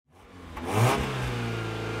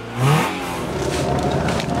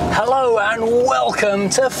and welcome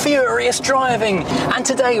to Furious Driving. And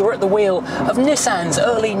today we're at the wheel of Nissan's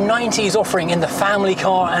early 90s offering in the family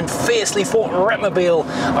car and fiercely fought Retmobile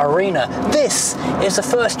arena. This is the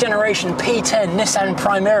first generation P10 Nissan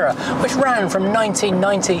Primera, which ran from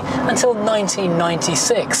 1990 until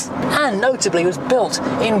 1996, and notably was built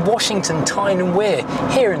in Washington, Tyne and Wear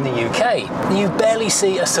here in the UK. You barely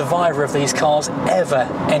see a survivor of these cars ever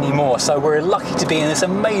anymore, so we're lucky to be in this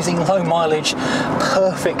amazing low mileage,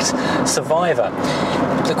 perfect survivor.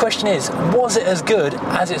 The question is, was it as good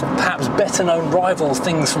as its perhaps better known rivals,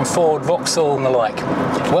 things from Ford, Vauxhall and the like?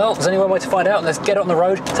 Well, there's only one way to find out. Let's get on the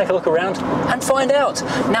road, take a look around and find out.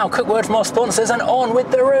 Now, quick word from our sponsors and on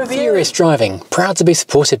with the review. Furious Driving, proud to be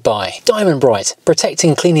supported by Diamond Bright,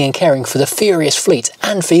 protecting, cleaning and caring for the Furious fleet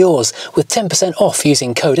and for yours with 10% off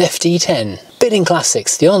using code FD10. Bidding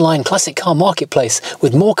Classics, the online classic car marketplace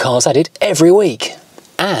with more cars added every week.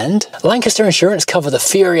 And Lancaster Insurance cover the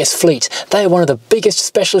Furious fleet. They are one of the biggest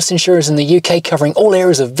specialist insurers in the UK, covering all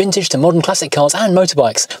areas of vintage to modern classic cars and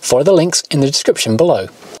motorbikes. Follow the links in the description below.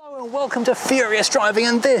 Welcome to Furious Driving,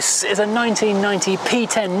 and this is a 1990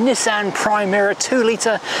 P10 Nissan Primera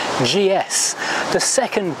 2-litre GS, the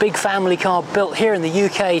second big family car built here in the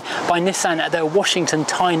UK by Nissan at their Washington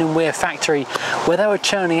Tyne and Wear factory, where they were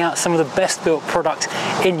churning out some of the best built product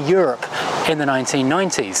in Europe in the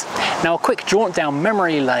 1990s. Now, a quick jaunt down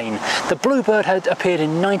memory lane. The Bluebird had appeared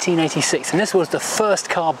in 1986, and this was the first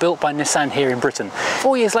car built by Nissan here in Britain.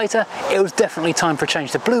 4 years later, it was definitely time for a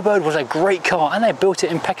change. The Bluebird was a great car and they built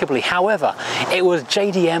it impeccably. However, it was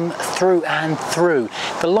JDM through and through.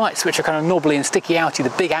 The lights, which are kind of knobbly and sticky outy,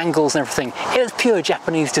 the big angles and everything, it was pure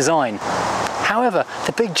Japanese design. However,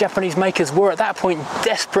 the big Japanese makers were at that point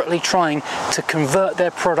desperately trying to convert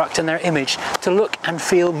their product and their image to look and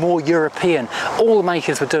feel more European. All the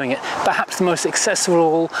makers were doing it. Perhaps the most successful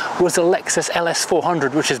of all was the Lexus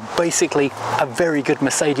LS400, which is basically a very good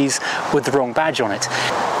Mercedes with the wrong badge on it.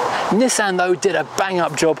 Nissan, though, did a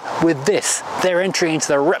bang-up job with this, their entry into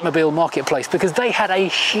the Retmobile marketplace, because they had a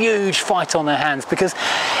huge fight on their hands, because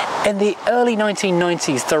in the early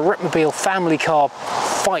 1990s, the Retmobile family car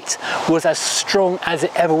fight was as strong as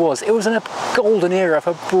it ever was. It was in a golden era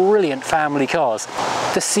for brilliant family cars.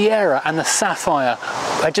 The Sierra and the Sapphire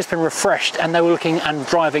had just been refreshed, and they were looking and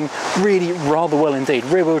driving really rather well indeed.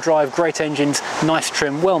 Rear-wheel drive, great engines, nice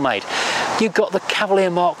trim, well made. You've got the Cavalier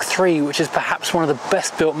Mark III, which is perhaps one of the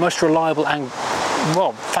best built, most reliable and,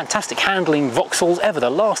 well, fantastic handling Vauxhalls ever.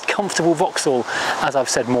 The last comfortable Vauxhall, as I've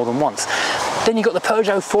said more than once. Then you've got the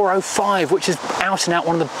Peugeot 405, which is out and out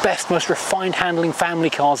one of the best, most refined handling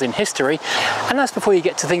family cars in history. And that's before you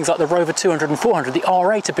get to things like the Rover 200 and 400. The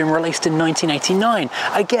R8 had been released in 1989.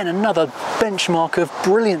 Again, another benchmark of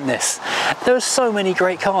brilliantness. There are so many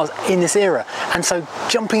great cars in this era, and so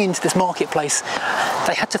jumping into this marketplace,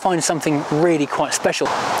 they had to find something really quite special.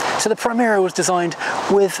 So the Primera was designed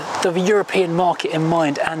with the European market in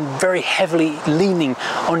mind and very heavily leaning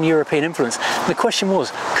on European influence. The question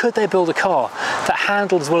was, could they build a car that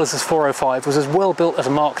handled as well as this 405, was as well built as a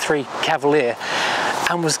Mark III Cavalier,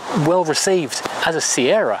 and was well received as a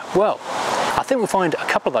Sierra? Well, I think we'll find a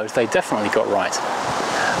couple of those they definitely got right.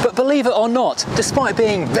 But believe it or not, despite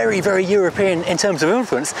being very, very European in terms of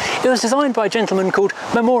influence, it was designed by a gentleman called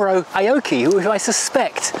Mamoru Aoki, who I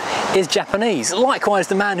suspect is Japanese. Likewise,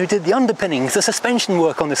 the man who did the underpinnings, the suspension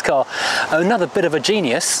work on this car, another bit of a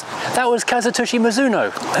genius, that was Kazutoshi Mizuno,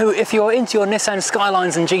 who, if you're into your Nissan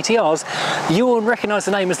Skylines and GTRs, you will recognise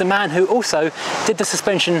the name as the man who also did the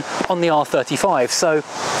suspension on the R35. So,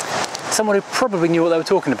 someone who probably knew what they were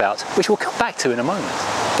talking about, which we'll come back to in a moment.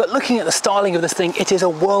 But looking at the styling of this thing, it is a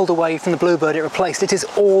world away from the Bluebird it replaced. It is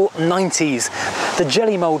all 90s. The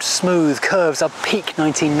jelly mold smooth curves are peak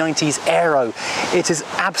 1990s aero. It is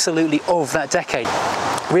absolutely of that decade.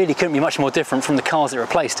 Really couldn't be much more different from the cars it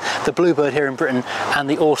replaced, the Bluebird here in Britain and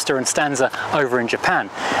the Auster and Stanza over in Japan.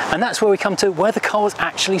 And that's where we come to where the car was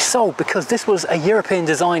actually sold, because this was a European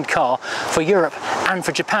designed car for Europe and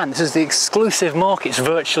for Japan. This is the exclusive markets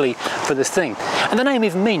virtually for this thing. And the name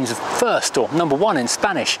even means first, or number one in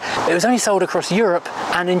Spanish. It was only sold across Europe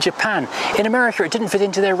and in Japan. In America, it didn't fit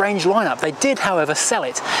into their range lineup. They did, however, sell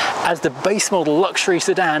it as the base model luxury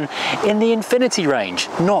sedan in the Infiniti range,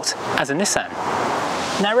 not as a Nissan.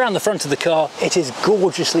 Now, around the front of the car, it is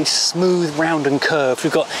gorgeously smooth, round and curved.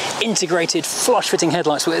 We've got integrated flush-fitting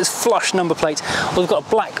headlights with this flush number plate. We've got a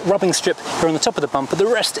black rubbing strip here on the top of the bumper. The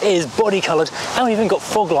rest is body-coloured, and we've even got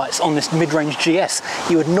fog lights on this mid-range GS.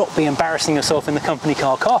 You would not be embarrassing yourself in the company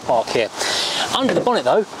car park here. Under the bonnet,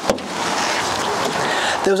 though,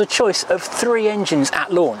 there was a choice of 3 engines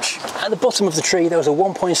at launch. At the bottom of the tree there was a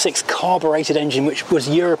 1.6 carbureted engine which was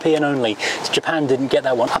European only, so Japan didn't get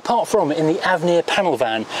that one. Apart from in the Avenir panel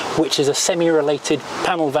van, which is a semi-related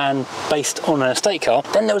panel van based on an estate car,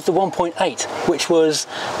 then there was the 1.8 which was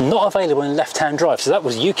not available in left-hand drive, so that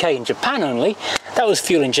was UK and Japan only. That was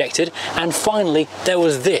fuel injected. And finally there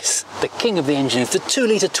was this, the king of the engines, the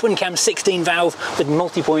 2-litre twin cam 16 valve with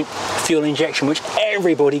multi-point fuel injection, which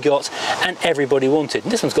everybody got and everybody wanted.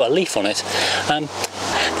 And this one's got a leaf on it.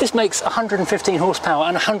 This makes 115 horsepower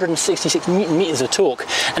and 166 newton meters of torque,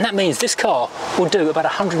 and that means this car will do about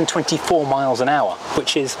 124 miles an hour,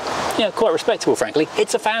 which is, you know, quite respectable, frankly.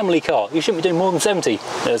 It's a family car. You shouldn't be doing more than 70,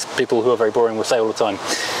 as people who are very boring will say all the time.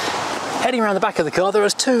 Heading around the back of the car, there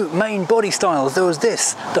was 2 main body styles. There was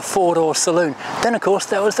this, the 4-door saloon. Then of course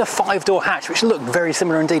there was the 5-door hatch, which looked very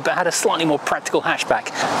similar indeed, but had a slightly more practical hatchback.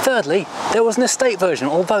 Thirdly, there was an estate version,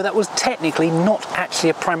 although that was technically not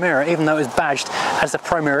actually a Primera, even though it was badged as the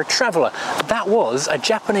Primera Traveller. That was a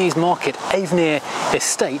Japanese market Avenir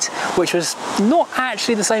estate, which was not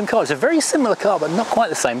actually the same car. It's a very similar car, but not quite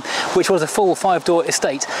the same, which was a full 5-door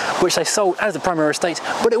estate, which they sold as the Primera estate,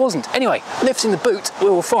 but it wasn't. Anyway, lifting the boot, we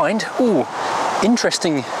will find, ooh,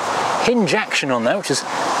 interesting hinge action on there, which is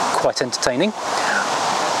quite entertaining.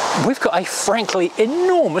 We've got a frankly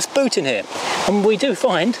enormous boot in here, and we do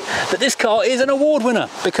find that this car is an award winner,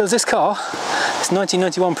 because this car, this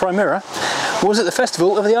 1991 Primera, was at the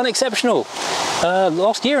Festival of the Unexceptional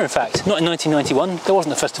last year. In fact, not in 1991, there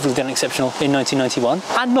wasn't a Festival of the Unexceptional in 1991,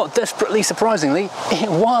 and not desperately surprisingly, it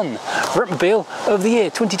won Repmobile of the Year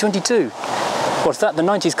 2022. What's that? The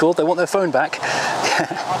 90s called, they want their phone back.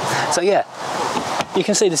 So yeah, you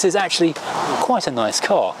can see this is actually quite a nice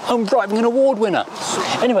car. I'm driving an award winner.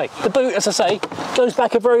 Anyway, the boot, as I say, goes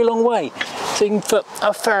back a very long way. So you can put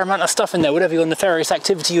a fair amount of stuff in there, whatever your nefarious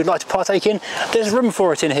activity you'd like to partake in, there's room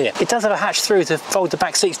for it in here. It does have a hatch through to fold the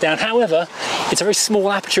back seats down. However, it's a very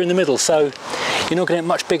small aperture in the middle, so you're not going to get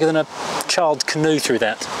much bigger than a child's canoe through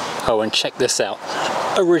that. Oh, and check this out.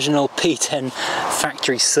 Original P10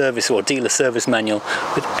 factory service or dealer service manual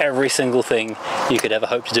with every single thing you could ever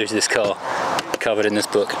hope to do to this car covered in this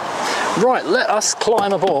book. Right, let us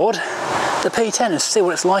climb aboard the P10 and see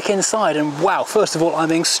what it's like inside. And wow, first of all, I'm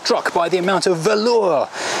being struck by the amount of velour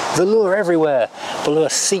everywhere. Velour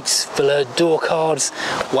seats, velour door cards.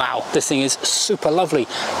 Wow, this thing is super lovely.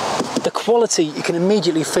 The quality you can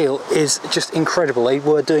immediately feel is just incredible. They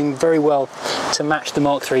were doing very well to match the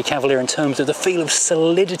Mark III Cavalier in terms of the feel of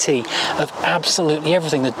solidity of absolutely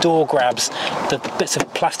everything. The door grabs, the bits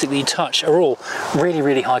of plastic that you touch are all really,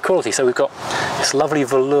 really high quality. So we've got this lovely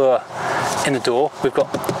velour in the door. We've got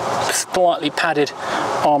slightly padded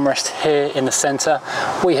armrest here in the centre.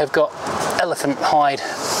 We have got elephant hide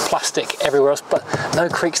plastic everywhere else, but no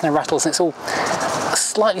creaks, no rattles, and it's all a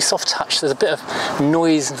slightly soft touch. There's a bit of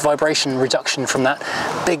noise and vibration reduction from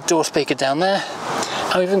that big door speaker down there.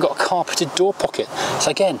 And we've even got a carpeted door pocket. So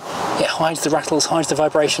again, it hides the rattles, hides the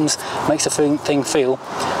vibrations, makes the thing feel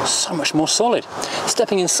so much more solid.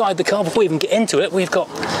 Stepping inside the car, before we even get into it, we've got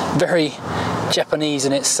very Japanese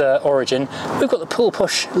in its origin. We've got the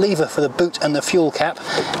pull-push lever for the boot and the fuel cap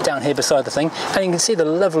down here beside the thing, and you can see the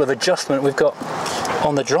level of adjustment we've got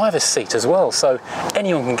on the driver's seat as well, so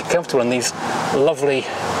anyone can get comfortable in these lovely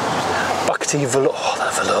buckety velour. Oh,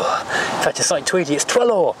 that velour. In fact, it's like Tweety, it's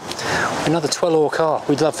Twelor. Another Twelor car.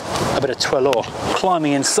 We'd love a bit of Twelor.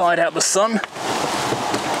 Climbing inside out the sun.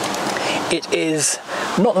 It is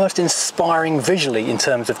not the most inspiring visually in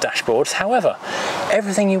terms of dashboards. However,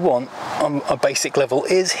 everything you want on a basic level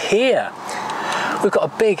is here. We've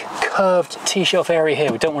got a big curved T-shelf area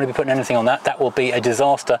here. We don't want to be putting anything on that. That will be a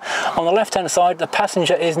disaster. On the left-hand side, the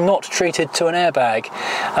passenger is not treated to an airbag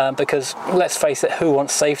because, let's face it, who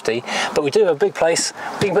wants safety? But we do have a big place.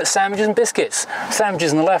 We can put sandwiches and biscuits.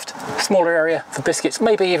 Sandwiches on the left, smaller area for biscuits,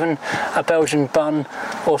 maybe even a Belgian bun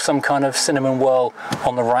or some kind of cinnamon whirl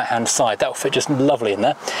on the right-hand side. That will fit just lovely in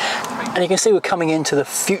there. And you can see we're coming into the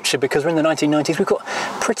future because we're in the 1990s. We've got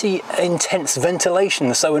pretty intense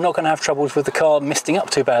ventilation, so we're not going to have troubles with the car misting up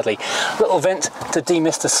too badly. Little vent to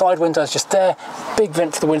demist the side windows just there, big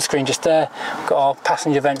vent for the windscreen just there. Got our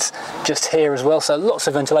passenger vents just here as well, so lots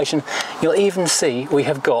of ventilation. You'll even see we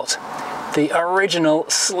have got the original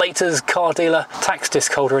Slater's car dealer tax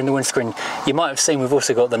disc holder in the windscreen. You might have seen we've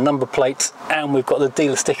also got the number plates and we've got the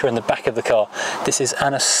dealer sticker in the back of the car. This is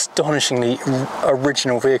an astonishingly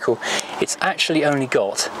original vehicle. It's actually only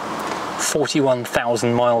got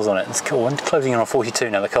 41,000 miles on it. It's cool. I'm closing in on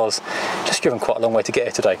 42 now. The car's just driven quite a long way to get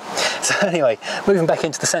here today. So anyway, moving back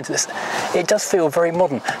into the centre, it does feel very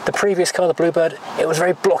modern. The previous car, the Bluebird, it was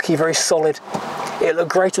very blocky, very solid. It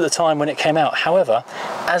looked great at the time when it came out. However,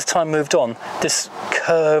 as time moved on, this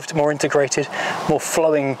curved, more integrated, more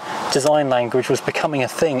flowing design language was becoming a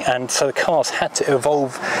thing, and so the cars had to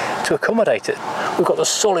evolve to accommodate it. We've got the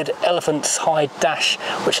solid elephant's hide dash,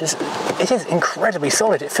 which is incredibly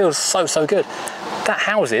solid. It feels so good. That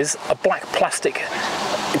houses a black plastic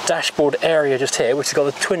dashboard area just here, which has got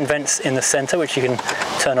the twin vents in the center, which you can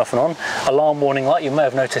turn off and on. Alarm warning light. You may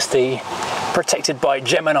have noticed the protected by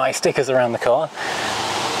Gemini stickers around the car.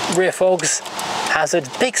 Rear fogs, hazard,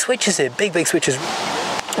 big switches here, big switches.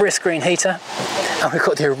 Rear screen heater, and we've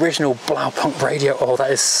got the original Blaupunkt radio. Oh,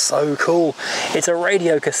 that is so cool. It's a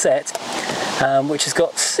radio cassette, which has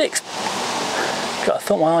got 6. God, I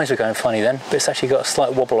thought my eyes were going funny then, but it's actually got a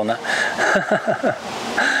slight wobble on that.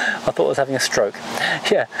 I thought I was having a stroke.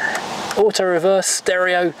 Yeah, auto reverse,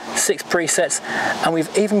 stereo, 6 presets, and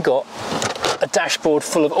we've even got a dashboard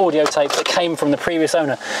full of audio tape that came from the previous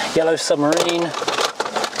owner. Yellow Submarine.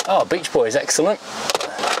 Oh, Beach Boys, excellent.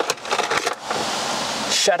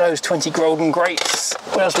 Shadows 20 Golden Grapes.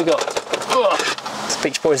 What else we got? It's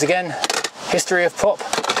Beach Boys again. History of Pop.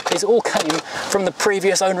 These all came from the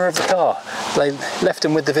previous owner of the car. They left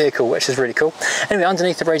them with the vehicle, which is really cool. Anyway,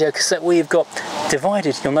 underneath the radio cassette we've got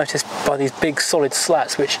divided, you'll notice, by these big solid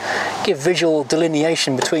slats which give visual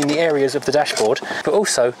delineation between the areas of the dashboard, but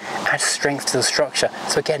also add strength to the structure.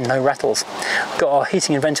 So again, no rattles. Got our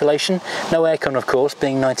heating and ventilation, no aircon of course,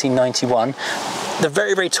 being 1991. The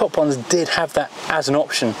very top ones did have that as an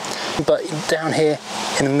option, but down here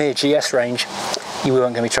in the mid GS range, you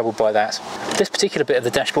weren't going to be troubled by that. This particular bit of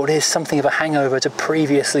the dashboard is something of a hangover to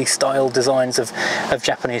previously styled designs of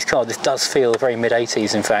Japanese cars. This does feel very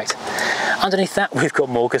mid-80s, in fact. Underneath that, we've got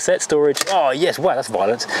more cassette storage. Oh yes, wow, that's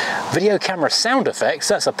violent. Video camera sound effects,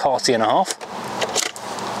 that's a party and a half.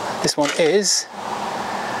 This one is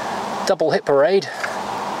Double Hit Parade,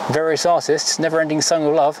 various artists, Never Ending Song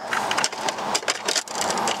of Love.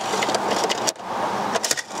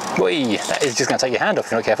 Whee, that is just going to take your hand off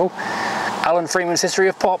if you're not careful. Alan Freeman's History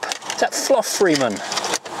of Pop. Is that Fluff Freeman?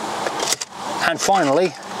 And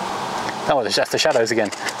finally, oh, that's the Shadows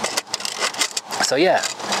again. So yeah,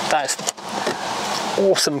 that's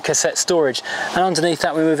awesome cassette storage. And underneath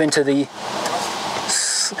that we move into the,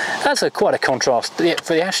 that's quite a contrast. For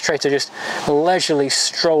the ashtray to just leisurely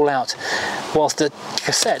stroll out whilst the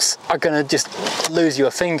cassettes are going to just lose you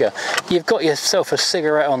a finger. You've got yourself a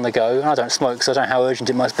cigarette on the go. I don't smoke, so I don't know how urgent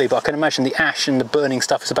it must be, but I can imagine the ash and the burning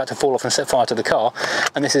stuff is about to fall off and set fire to the car,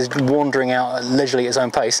 and this is wandering out leisurely at its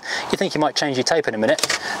own pace. You think you might change your tape in a minute,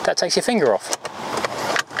 that takes your finger off.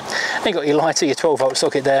 Then you've got your lighter, your 12-volt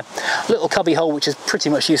socket there, little cubby hole which is pretty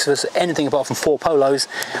much useless for anything apart from 4 polos,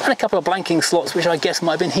 and a couple of blanking slots which I guess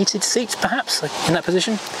might have been heated seats perhaps in that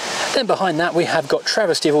position. Then behind that we have got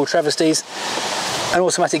travesty of all travesties, an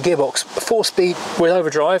automatic gearbox, 4-speed with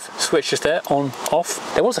overdrive, switch just there, on,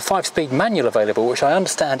 off. There was a 5-speed manual available, which I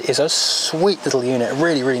understand is a sweet little unit,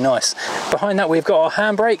 really nice. Behind that we've got our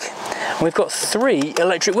handbrake, and we've got 3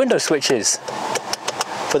 electric window switches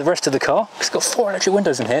for the rest of the car. It's got 4 electric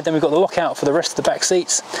windows in here. Then we've got the lockout for the rest of the back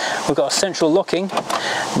seats. We've got a central locking.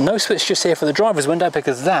 No switch just here for the driver's window,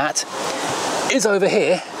 because that is over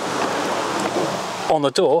here on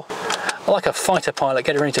the door. Like a fighter pilot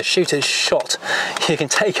getting ready to shoot his shot, you can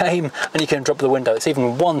take aim and you can drop the window. It's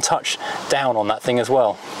even 1 touch down on that thing as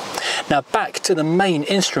well. Now back to the main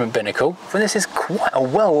instrument binnacle, and this is quite a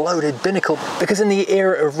well-loaded binnacle, because in the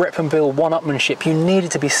era of rep and bill one-upmanship, you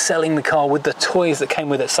needed to be selling the car with the toys that came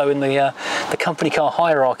with it. So in the company car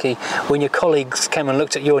hierarchy, when your colleagues came and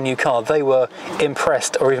looked at your new car, they were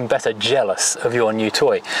impressed, or even better, jealous of your new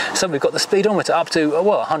toy. So we've got the speedometer up to,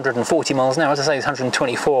 well, 140 miles an hour. As I say, it's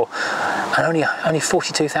 124, and only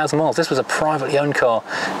 42,000 miles. This was a privately owned car,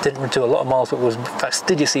 didn't do a lot of miles, but was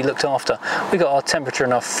fastidiously looked after. We got our temperature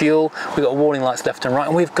enough fuel, we've got warning lights left and right,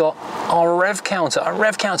 and we've got our rev counter. Our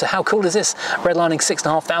rev counter, how cool is this? Redlining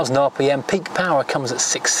 6,500 RPM, peak power comes at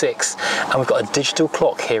 6.6, and we've got a digital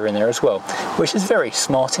clock here in there as well, which is very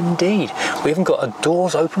smart indeed. We even got a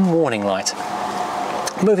doors open warning light.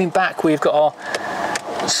 Moving back, we've got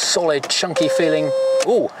our solid, chunky feeling,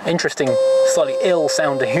 oh, interesting, slightly ill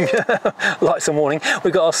sounding lights and warning.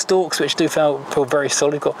 We've got our stalks, which do feel very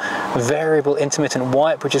solid. We've got variable intermittent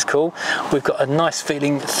wipe, which is cool. We've got a nice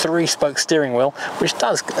feeling 3-spoke steering wheel, which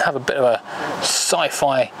does have a bit of a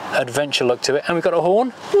sci-fi adventure look to it. And we've got a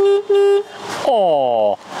horn.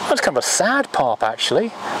 Oh, that's kind of a sad pop actually.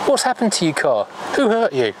 What's happened to you, car? Who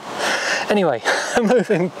hurt you? Anyway,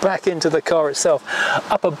 moving back into the car itself,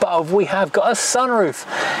 up above we have got a sunroof.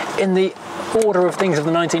 In the order of things of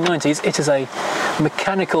the 1990s, it is a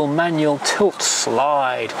mechanical manual tilt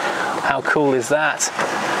slide. How cool is that?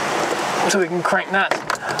 so we can crank that,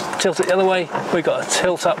 tilt it the other way. We've got a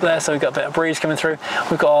tilt up there, so we've got a bit of breeze coming through.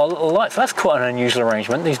 We've got our little lights. That's quite an unusual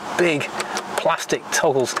arrangement, these big plastic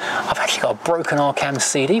toggles. I've actually got a broken Arcam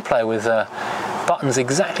CD player with buttons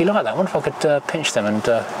exactly like that. I wonder if I could pinch them and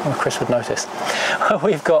Chris would notice.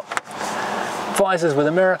 We've got visors with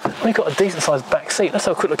a mirror. We've got a decent sized back seat. Let's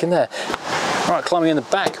have a quick look in there. Right, climbing in the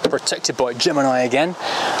back, protected by Gemini again.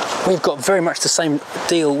 We've got very much the same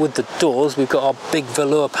deal with the doors. We've got our big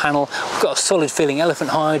velour panel. We've got a solid feeling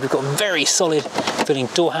elephant hide. We've got very solid feeling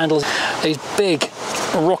door handles. These big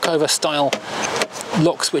rockover style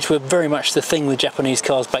locks, which were very much the thing with Japanese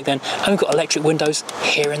cars back then. And we've got electric windows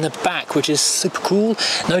here in the back, which is super cool.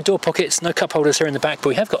 No door pockets, no cup holders here in the back, but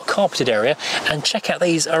we have got a carpeted area. And check out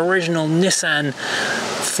these original Nissan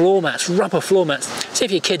floor mats, rubber floor mats. So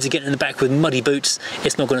if your kids are getting in the back with muddy boots,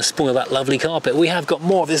 it's not going to spoil that lovely carpet. We have got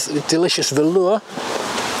more of this delicious velour.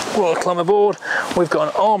 We'll climb aboard. We've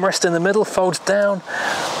got an armrest in the middle, folds down.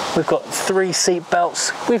 We've got 3 seat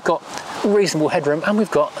belts. We've got reasonable headroom, and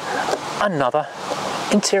we've got another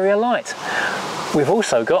interior light. We've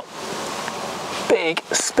also got big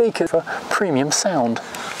speakers for premium sound.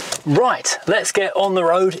 Right, let's get on the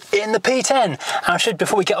road in the P10. I should,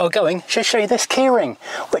 before we get our going, should show you this keyring,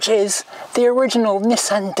 which is the original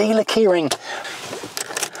Nissan dealer keyring.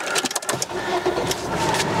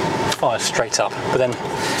 Fires straight up, but then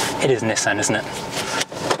it is Nissan, isn't it?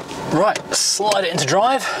 Right, slide it into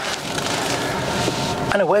drive,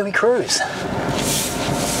 and away we cruise.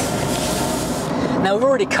 Now, we've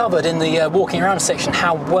already covered in the walking around section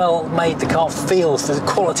how well made the car feels, the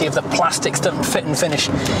quality of the plastics, the fit and finish.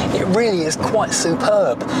 It really is quite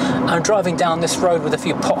superb. I'm driving down this road with a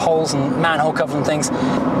few potholes and manhole covers and things.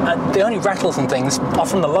 The only rattles and things are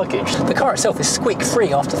from the luggage. The car itself is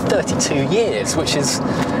squeak-free after 32 years, which is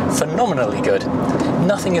phenomenally good.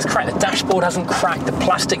 Nothing is cracked, the dashboard hasn't cracked, the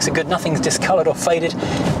plastics are good, nothing's discoloured or faded.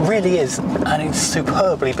 It really is a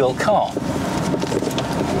superbly built car.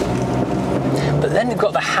 But then we've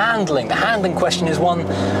got the handling. The handling question is one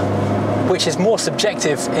which is more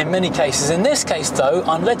subjective in many cases. In this case, though,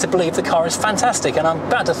 I'm led to believe the car is fantastic, and I'm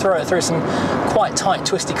about to throw it through some quite tight,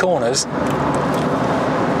 twisty corners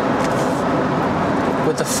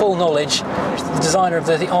with the full knowledge. The designer of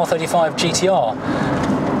the R35 GTR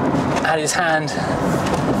had his hand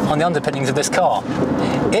on the underpinnings of this car.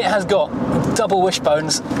 It has got double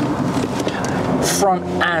wishbones, front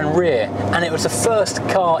and rear, and it was the first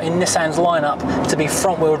car in Nissan's lineup to be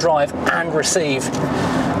front-wheel drive and receive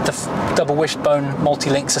the double wishbone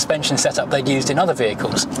multi-link suspension setup they'd used in other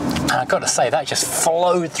vehicles. And I've got to say, that just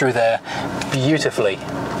flowed through there beautifully.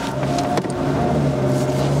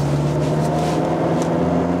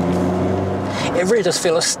 It really does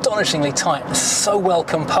feel astonishingly tight, so well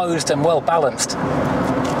composed and well balanced.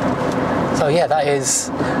 So yeah, that is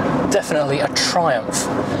definitely a triumph.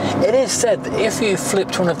 It is said that if you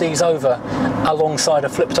flipped one of these over alongside a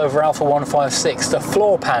flipped over Alpha 156, the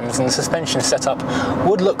floor pans and the suspension setup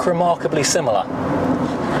would look remarkably similar.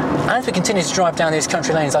 And as we continue to drive down these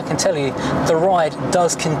country lanes, I can tell you the ride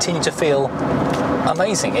does continue to feel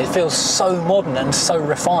amazing. It feels so modern and so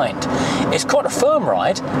refined. It's quite a firm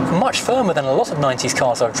ride, much firmer than a lot of 90s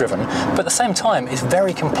cars I've driven, but at the same time it's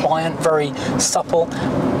very compliant, very supple.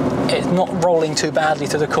 It's not rolling too badly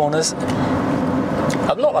through the corners.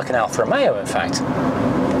 A lot like an Alfa Romeo, in fact.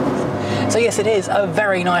 So yes, it is a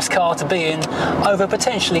very nice car to be in over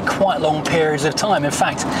potentially quite long periods of time. In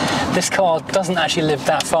fact, this car doesn't actually live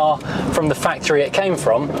that far from the factory it came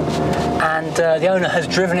from, and the owner has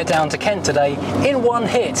driven it down to Kent today in one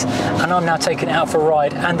hit, and I'm now taking it out for a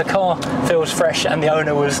ride, and the car feels fresh, and the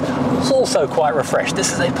owner was also quite refreshed.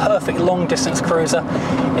 This is a perfect long distance cruiser.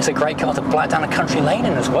 It's a great car to black down a country lane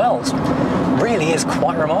in as well. It really is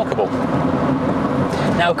quite remarkable.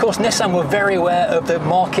 Now, of course, Nissan were very aware of the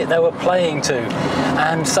market they were playing to,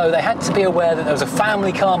 and so they had to be aware that there was a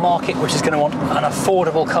family car market which is going to want an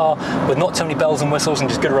affordable car with not too many bells and whistles and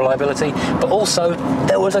just good reliability, but also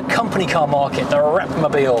there was a company car market, the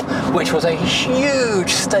Repmobile, which was a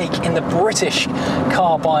huge stake in the British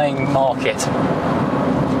car buying market,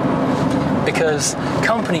 because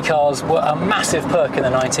company cars were a massive perk in the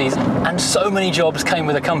 90s, and so many jobs came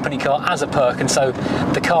with a company car as a perk, and so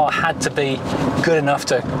the car had to be good enough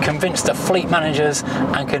to convince the fleet managers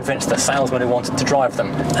and convince the salesmen who wanted to drive them.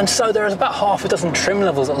 And so there was about half a dozen trim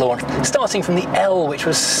levels at launch, starting from the L, which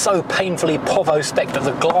was so painfully Povo spec that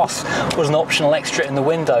the glass was an optional extra in the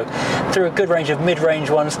window, through a good range of mid-range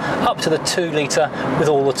ones, up to the 2-litre with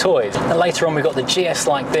all the toys. And later on we got the GS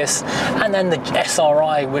like this, and then the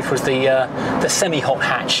SRI, which was the the semi-hot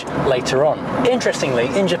hatch later on. Interestingly,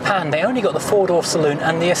 in Japan they only got the 4-door saloon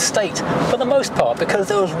and the estate for the most part, because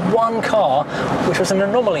there was one car which was an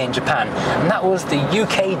anomaly in Japan, and that was the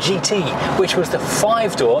UK GT, which was the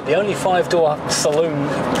 5-door, the only 5-door saloon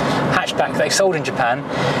hatchback they sold in Japan,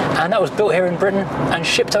 and that was built here in Britain and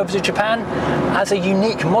shipped over to Japan as a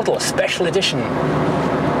unique model, a special edition.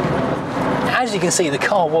 As you can see, the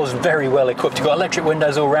car was very well equipped. You've got electric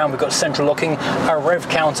windows all around, we've got central locking, a rev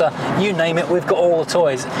counter, you name it, we've got all the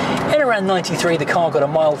toys. In around 93, the car got a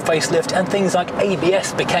mild facelift and things like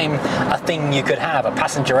ABS became a thing you could have, a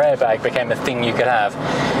passenger airbag became a thing you could have.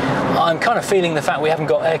 I'm kind of feeling the fact we haven't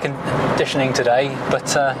got air conditioning today, but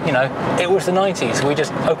you know, it was the 90s. We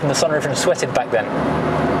just opened the sunroof and sweated back then.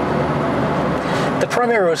 The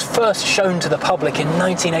Primera was first shown to the public in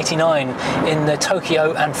 1989 in the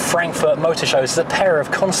Tokyo and Frankfurt motor shows as a pair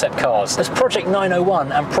of concept cars. There's Project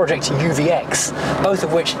 901 and Project UVX, both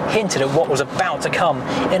of which hinted at what was about to come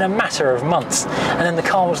in a matter of months. And then the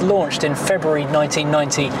car was launched in February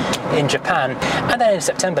 1990 in Japan, and then in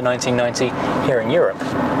September 1990 here in Europe.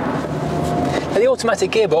 Now, the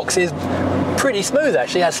automatic gearbox is pretty smooth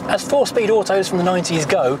actually. As 4-speed autos from the 90s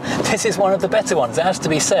go, this is one of the better ones, it has to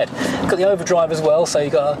be said. Got the overdrive as well, so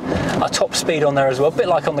you've got a top speed on there as well, a bit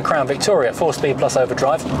like on the Crown Victoria, 4-speed plus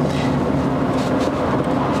overdrive.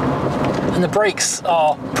 And the brakes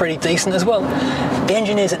are pretty decent as well. The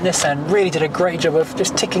engineers at Nissan really did a great job of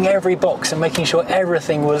just ticking every box and making sure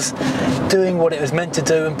everything was doing what it was meant to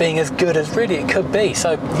do and being as good as really it could be.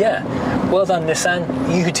 So yeah, well done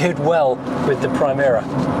Nissan, you did well with the Primera.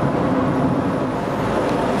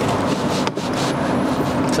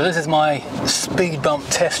 So this is my speed bump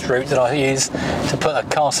test route that I use to put a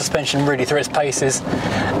car suspension really through its paces,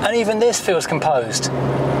 and even this feels composed.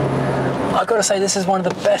 I've got to say, this is one of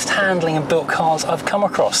the best handling and built cars I've come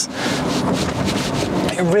across.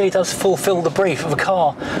 It really does fulfill the brief of a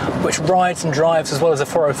car which rides and drives as well as a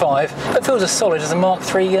 405, but feels as solid as a Mark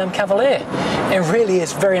III Cavalier. It really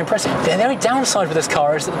is very impressive. The only downside with this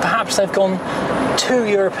car is that perhaps they've gone too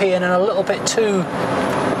European and a little bit too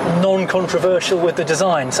non-controversial with the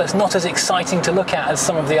design, so it's not as exciting to look at as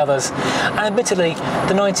some of the others. And admittedly,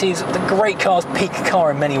 the 90s, the great cars, peak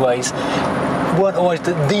car in many ways, weren't always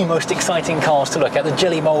the most exciting cars to look at. The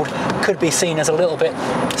jelly mould could be seen as a little bit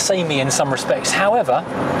samey in some respects. However,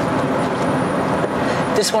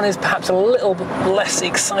 this one is perhaps a little less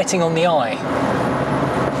exciting on the eye.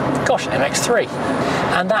 Gosh, an MX-3.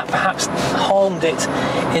 And that perhaps harmed it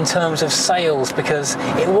in terms of sales, because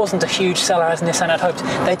it wasn't a huge seller as Nissan had hoped.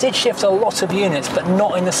 They did shift a lot of units, but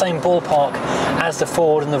not in the same ballpark as the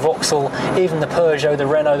Ford and the Vauxhall, even the Peugeot, the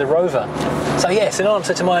Renault, the Rover. So yes, in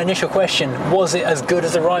answer to my initial question, was it as good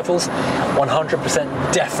as the rivals?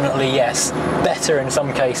 100% definitely yes. Better in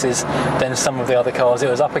some cases than some of the other cars it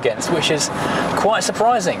was up against, which is quite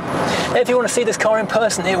surprising. If you want to see this car in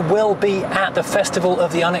person, it will be at the Festival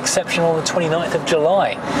of the Unexceptional on the 29th of July.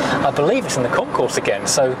 I believe it's in the concourse again,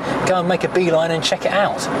 so go and make a beeline and check it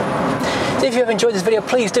out. If you have enjoyed this video,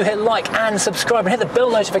 please do hit like and subscribe and hit the bell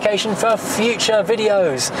notification for future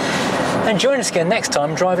videos. And join us again next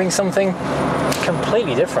time driving something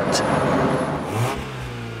completely different.